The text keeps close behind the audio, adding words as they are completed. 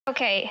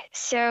Okay,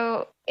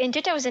 so in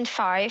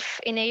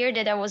 2005, in the year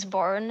that I was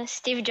born,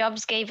 Steve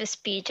Jobs gave a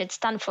speech at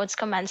Stanford's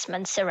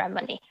commencement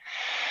ceremony.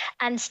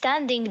 And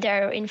standing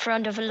there in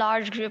front of a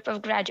large group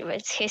of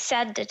graduates, he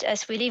said that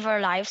as we live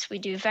our lives, we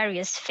do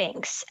various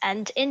things.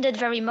 And in that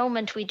very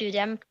moment we do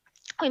them,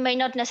 we may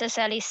not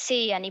necessarily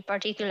see any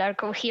particular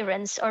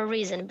coherence or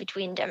reason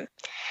between them.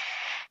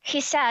 He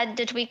said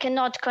that we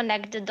cannot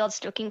connect the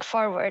dots looking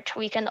forward.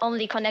 We can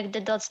only connect the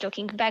dots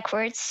looking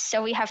backwards.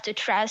 So we have to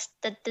trust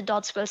that the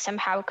dots will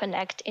somehow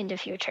connect in the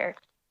future.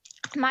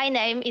 My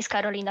name is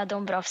Karolina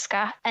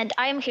Dąbrowska, and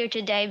I'm here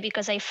today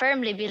because I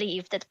firmly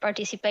believe that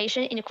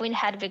participation in Queen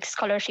Hedvig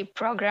Scholarship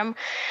program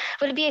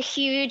will be a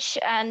huge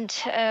and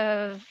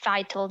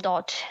vital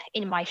dot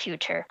in my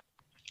future.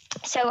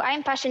 So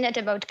I'm passionate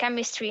about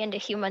chemistry and the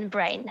human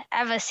brain.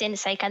 Ever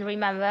since I can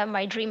remember,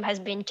 my dream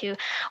has been to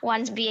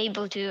once be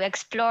able to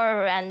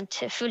explore and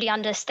fully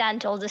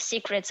understand all the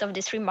secrets of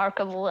this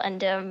remarkable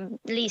and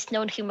least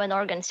known human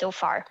organ so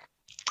far.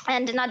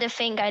 And another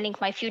thing I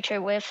link my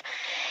future with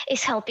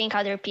is helping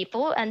other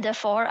people, and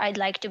therefore I'd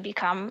like to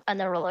become a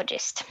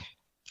neurologist.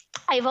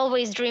 I've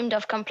always dreamed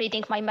of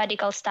completing my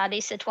medical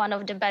studies at one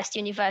of the best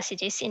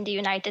universities in the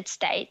United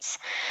States,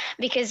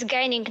 because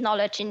gaining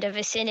knowledge in the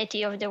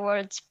vicinity of the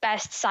world's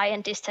best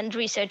scientists and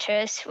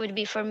researchers would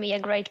be for me a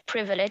great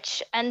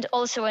privilege and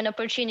also an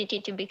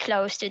opportunity to be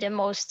close to the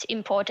most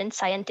important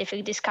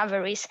scientific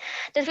discoveries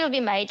that will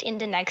be made in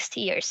the next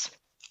years.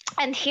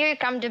 And here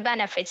come the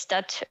benefits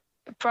that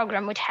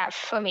program would have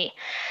for me.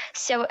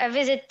 So a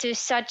visit to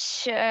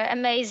such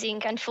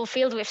amazing and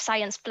fulfilled with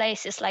science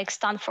places like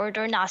Stanford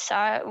or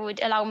NASA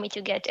would allow me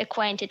to get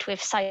acquainted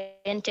with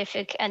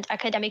scientific and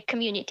academic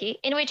community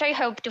in which I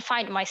hope to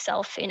find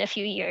myself in a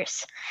few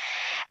years.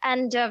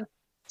 And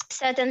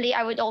certainly,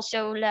 I would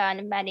also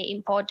learn many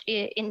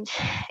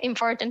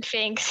important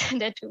things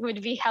that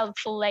would be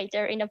helpful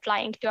later in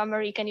applying to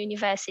American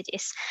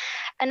universities.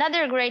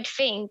 Another great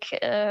thing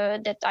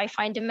that I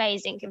find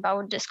amazing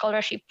about the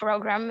scholarship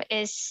program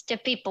is the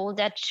people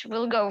that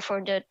will go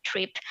for the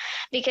trip,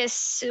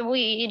 because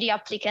we, the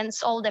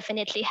applicants, all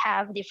definitely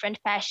have different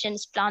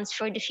passions, plans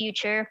for the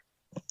future,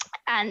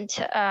 and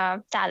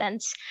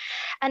talents.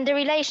 And the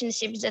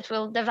relationships that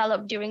will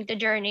develop during the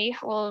journey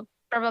will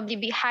probably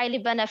be highly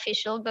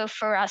beneficial both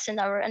for us and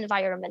our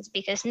environments,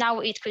 because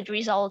now it could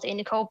result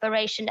in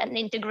cooperation and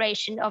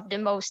integration of the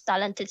most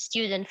talented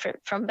students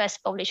from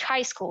best published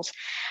high schools.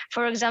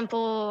 For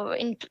example,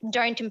 in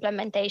joint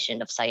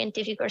implementation of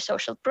scientific or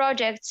social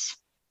projects,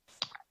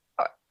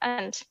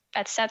 and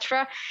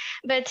etc.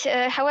 But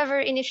however,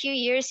 in a few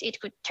years,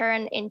 it could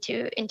turn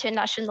into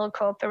international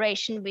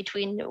cooperation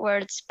between the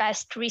world's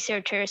best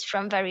researchers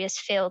from various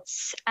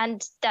fields.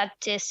 And that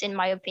is, in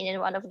my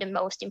opinion, one of the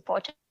most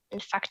important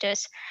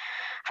factors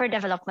for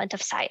development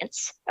of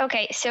science.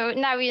 Okay, so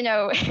now you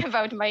know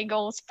about my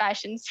goals,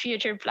 passions,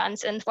 future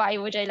plans, and why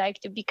would I like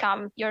to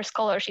become your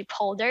scholarship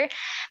holder.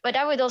 But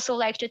I would also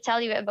like to tell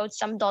you about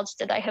some dots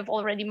that I have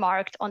already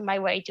marked on my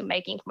way to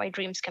making my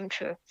dreams come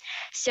true.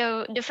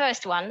 So the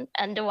first one,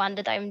 and the one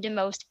that I'm the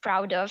most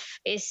proud of,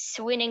 is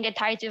winning a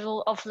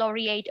title of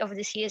laureate of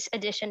this year's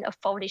edition of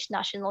Polish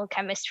National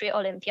Chemistry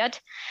Olympiad.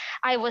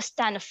 I was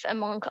 10th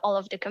among all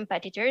of the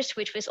competitors,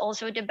 which was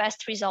also the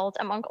best result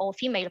among all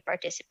female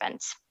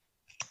participants.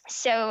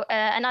 So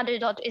another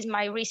dot is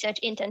my research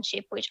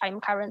internship, which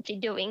I'm currently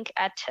doing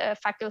at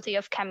Faculty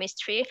of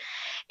Chemistry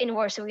in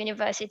Warsaw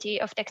University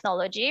of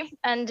Technology.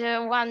 And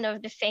one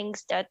of the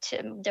things that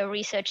the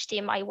research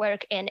team I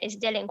work in is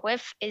dealing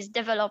with is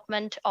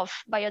development of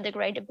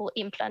biodegradable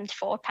implant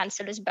for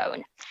cancellous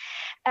bone.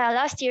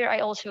 Last year, I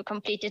also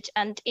completed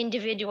an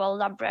individual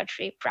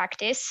laboratory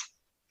practice,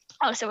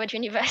 also at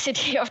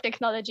University of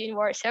Technology in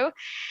Warsaw.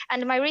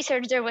 And my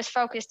research there was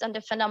focused on the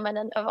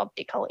phenomenon of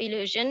optical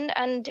illusion,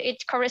 and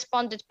it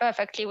corresponded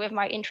perfectly with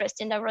my interest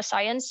in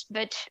neuroscience,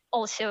 but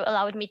also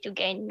allowed me to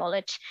gain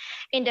knowledge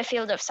in the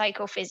field of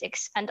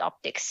psychophysics and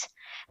optics.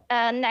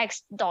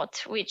 Next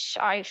dot, which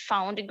I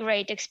found a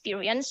great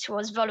experience,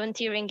 was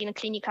volunteering in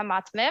Klinika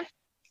Matmy.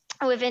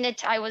 Within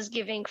it, I was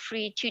giving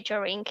free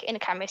tutoring in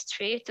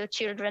chemistry to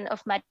children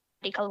of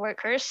medical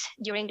workers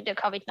during the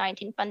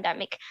COVID-19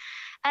 pandemic.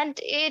 And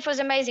it was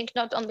amazing,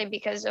 not only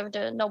because of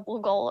the noble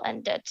goal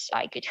and that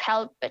I could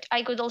help, but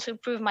I could also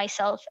prove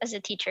myself as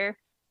a teacher.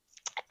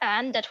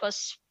 And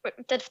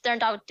that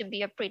turned out to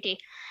be a pretty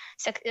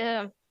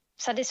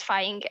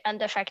satisfying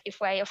and effective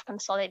way of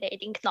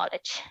consolidating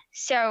knowledge.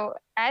 So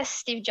as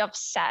Steve Jobs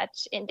said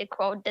in the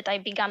quote that I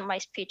began my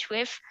speech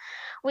with,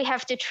 we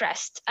have to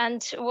trust.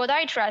 And what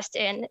I trust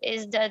in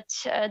is that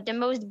the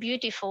most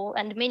beautiful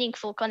and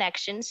meaningful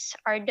connections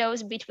are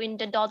those between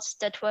the dots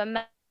that were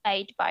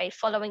made by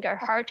following our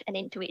heart and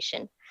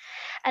intuition.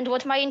 And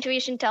what my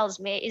intuition tells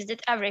me is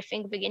that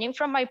everything, beginning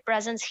from my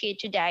presence here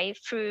today,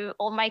 through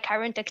all my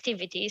current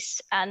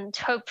activities and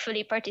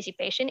hopefully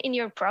participation in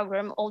your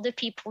program, all the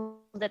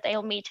people that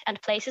I'll meet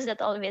and places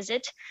that I'll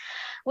visit,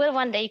 will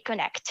one day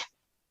connect.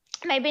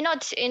 Maybe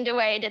not in the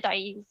way that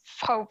I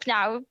hope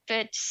now,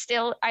 but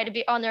still I'd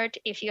be honored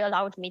if you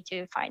allowed me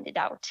to find it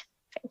out.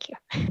 Thank you.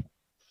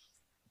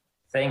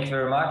 Thank you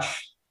very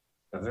much.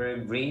 A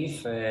very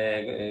brief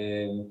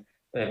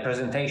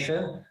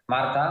presentation.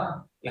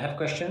 Marta, you have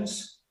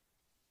questions?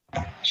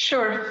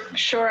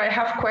 Sure. I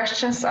have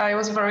questions. I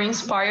was very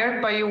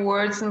inspired by your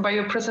words and by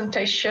your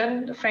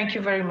presentation. Thank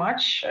you very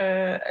much.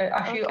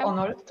 I feel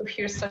honored to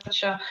hear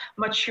such a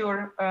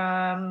mature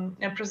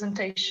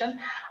presentation.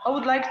 I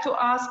would like to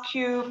ask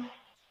you,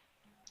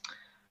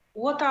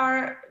 what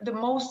are the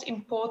most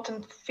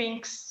important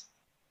things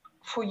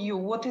for you?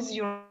 What is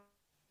your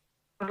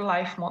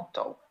life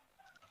motto?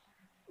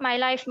 My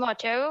life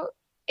motto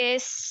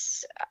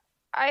is,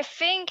 I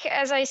think,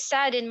 as I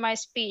said in my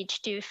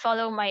speech, to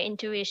follow my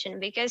intuition,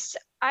 because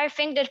I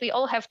think that we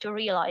all have to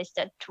realize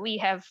that we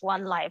have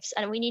one life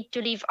and we need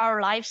to live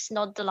our lives,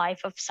 not the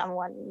life of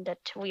someone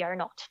that we are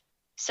not.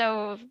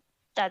 So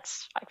I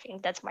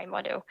think that's my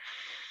motto.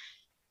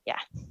 Yeah.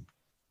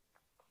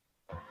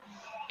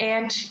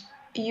 And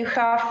you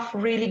have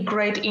really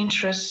great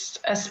interest,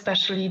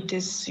 especially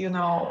this,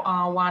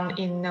 one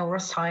in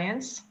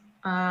neuroscience.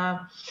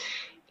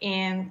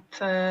 And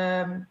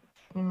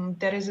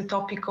there is a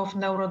topic of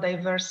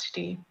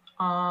neurodiversity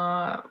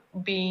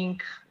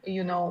being,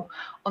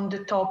 on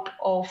the top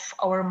of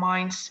our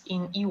minds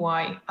in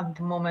EY at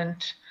the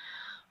moment.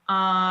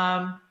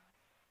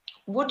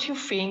 What do you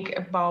think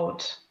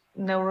about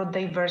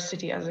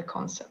neurodiversity as a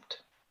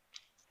concept?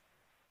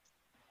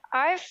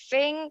 I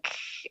think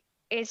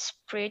it's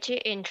pretty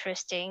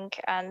interesting,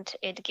 and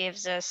it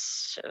gives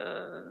us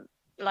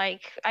I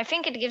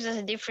think it gives us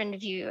a different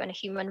view on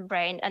human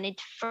brain, and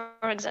it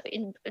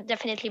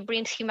definitely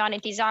brings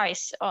humanity's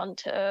eyes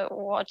onto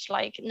what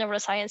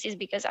neuroscience is,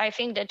 because I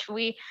think that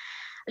we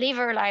live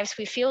our lives,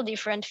 we feel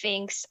different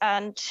things,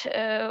 and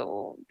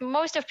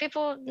most of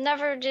people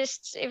never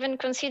just even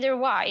consider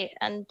why.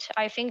 And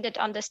I think that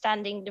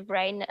understanding the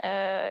brain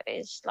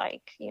is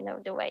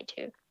the way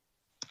to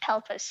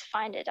help us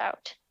find it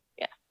out.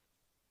 Yeah.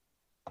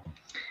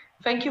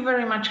 Thank you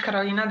very much,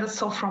 Karolina.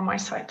 That's all from my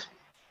side.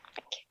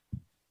 Thank you.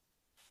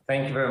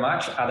 Thank you very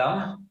much.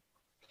 Adam?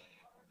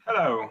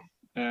 Hello.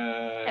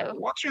 Hello.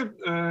 What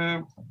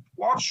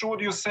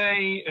should you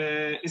say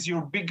is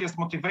your biggest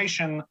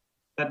motivation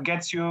that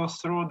gets you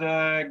through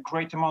the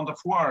great amount of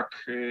work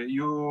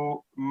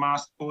you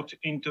must put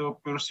into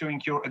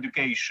pursuing your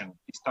education?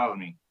 Please tell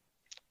me.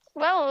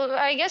 Well,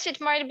 I guess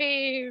it might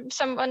be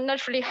some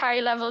unnaturally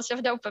high levels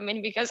of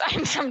dopamine, because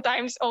I'm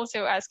sometimes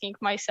also asking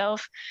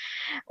myself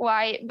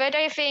why. But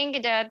I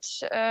think that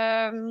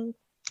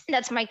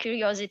that's my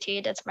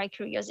curiosity. That's my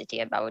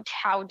curiosity about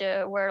how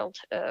the world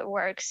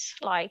works.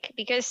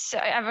 Because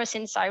ever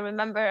since I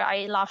remember,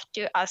 I love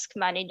to ask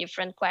many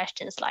different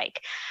questions,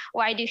 like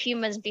why do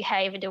humans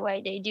behave the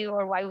way they do,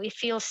 or why we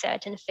feel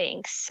certain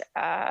things.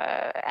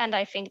 And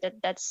I think that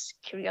that's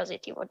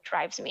curiosity what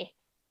drives me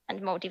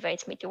and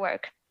motivates me to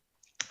work.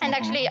 And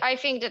actually, I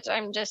think that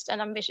I'm just an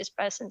ambitious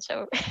person,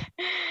 so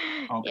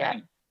okay. Yeah.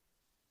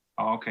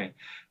 Okay,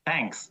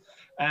 thanks.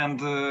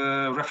 And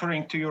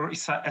referring to your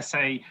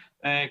essay,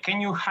 can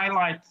you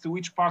highlight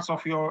which parts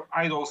of your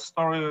idol's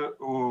story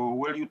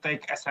will you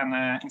take as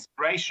an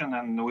inspiration,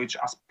 and which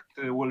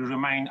aspect will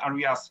remain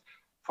areas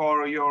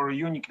for your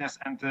uniqueness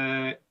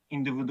and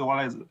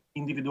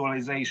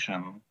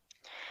individualization?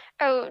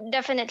 Oh,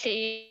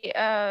 definitely.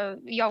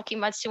 Yoki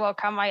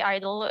Matsuoka, my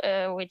idol,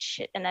 which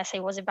an essay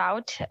was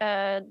about,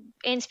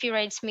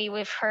 inspirates me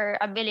with her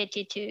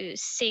ability to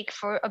seek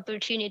for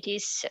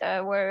opportunities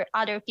where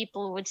other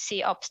people would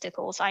see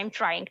obstacles. I'm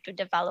trying to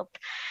develop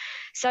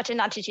such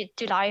an attitude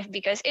to life,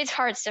 because it's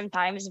hard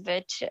sometimes,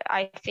 but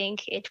I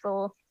think it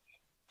will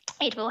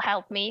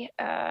help me.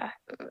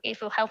 It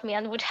will help me,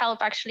 and would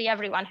help actually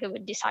everyone who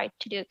would decide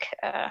to look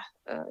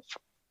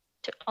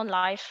on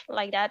life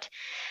like that.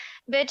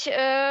 But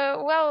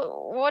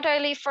well, what I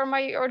leave for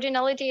my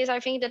originality is,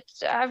 I think, that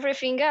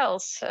everything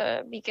else,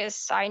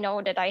 because I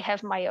know that I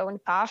have my own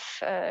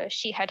path.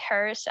 She had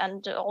hers,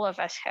 and all of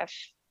us have,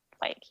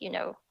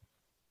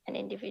 an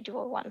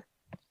individual one.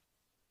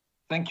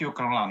 Thank you,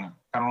 Caroline.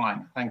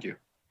 Thank you.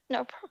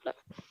 No problem.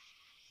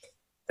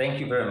 Thank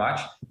you very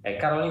much.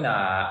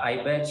 Karolina, I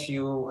bet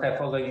you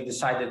have already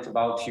decided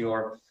about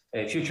your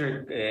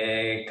future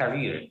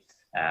career.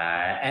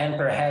 And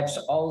perhaps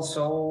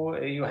also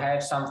you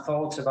have some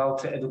thoughts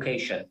about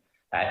education.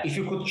 If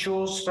you could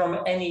choose from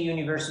any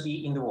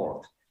university in the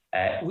world,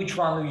 which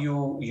one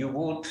you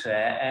would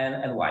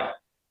and why?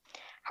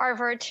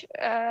 Harvard.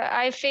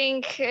 I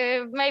think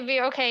maybe,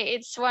 okay,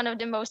 it's one of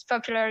the most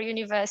popular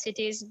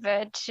universities,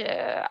 but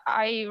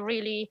I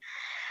really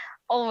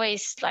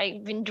always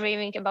been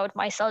dreaming about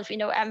myself,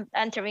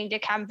 entering the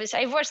campus.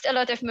 I've watched a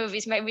lot of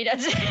movies. Maybe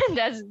that's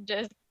that's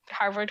just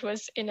Harvard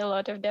was in a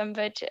lot of them,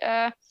 but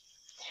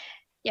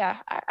yeah,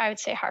 I would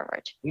say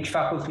Harvard. Which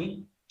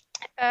faculty?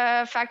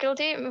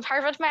 Faculty,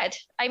 Harvard Med.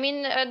 I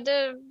mean, at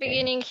the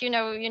beginning,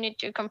 you need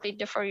to complete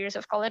the 4 years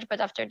of college,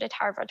 but after that,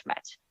 Harvard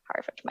Med,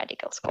 Harvard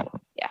Medical School.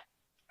 Yeah.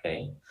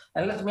 Okay.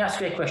 And let me ask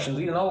you a question.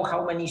 Do you know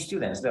how many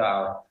students there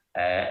are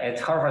at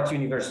Harvard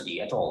University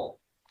at all?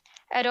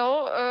 At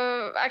all?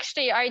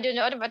 Actually, I do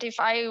not. But if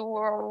I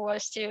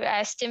was to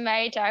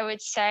estimate, I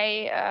would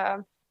say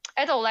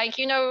at all, like,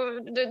 you know,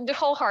 the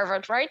whole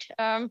Harvard, right?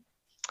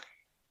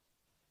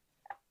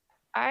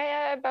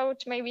 I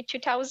about maybe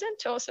 2000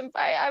 or something.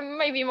 I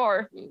maybe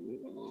more.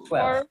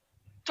 12.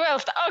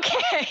 12.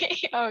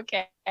 Okay.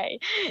 Okay.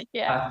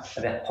 Yeah.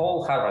 The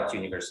whole Harvard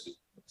University.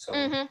 So.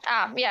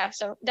 Yeah.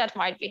 So that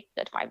might be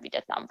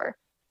that number.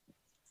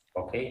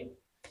 Okay.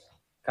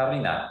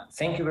 Karolina,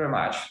 thank you very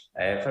much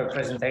for your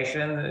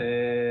presentation.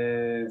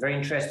 Very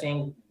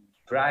interesting,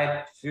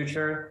 bright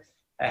future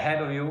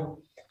ahead of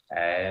you.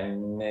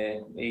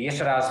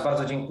 Jeszcze raz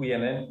bardzo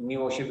dziękujemy.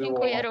 Miło się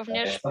było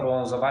z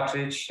Tobą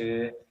zobaczyć.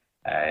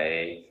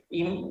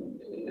 I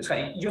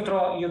słuchaj,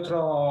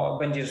 jutro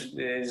będziesz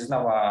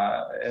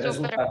znała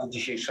rezultaty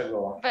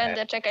dzisiejszego.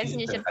 Będę czekać z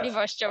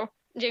niecierpliwością.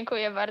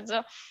 Dziękuję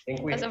bardzo.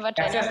 Dziękuję. Do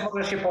zobaczenia. Jak chcesz,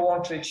 możesz się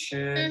połączyć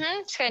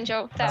z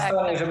chęcią, na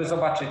stronie, żeby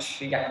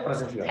zobaczyć, jak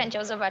prezentują. Z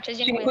chęcią zobaczyć.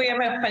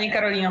 Dziękujemy Pani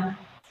Karolino.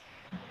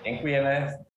 Dziękujemy.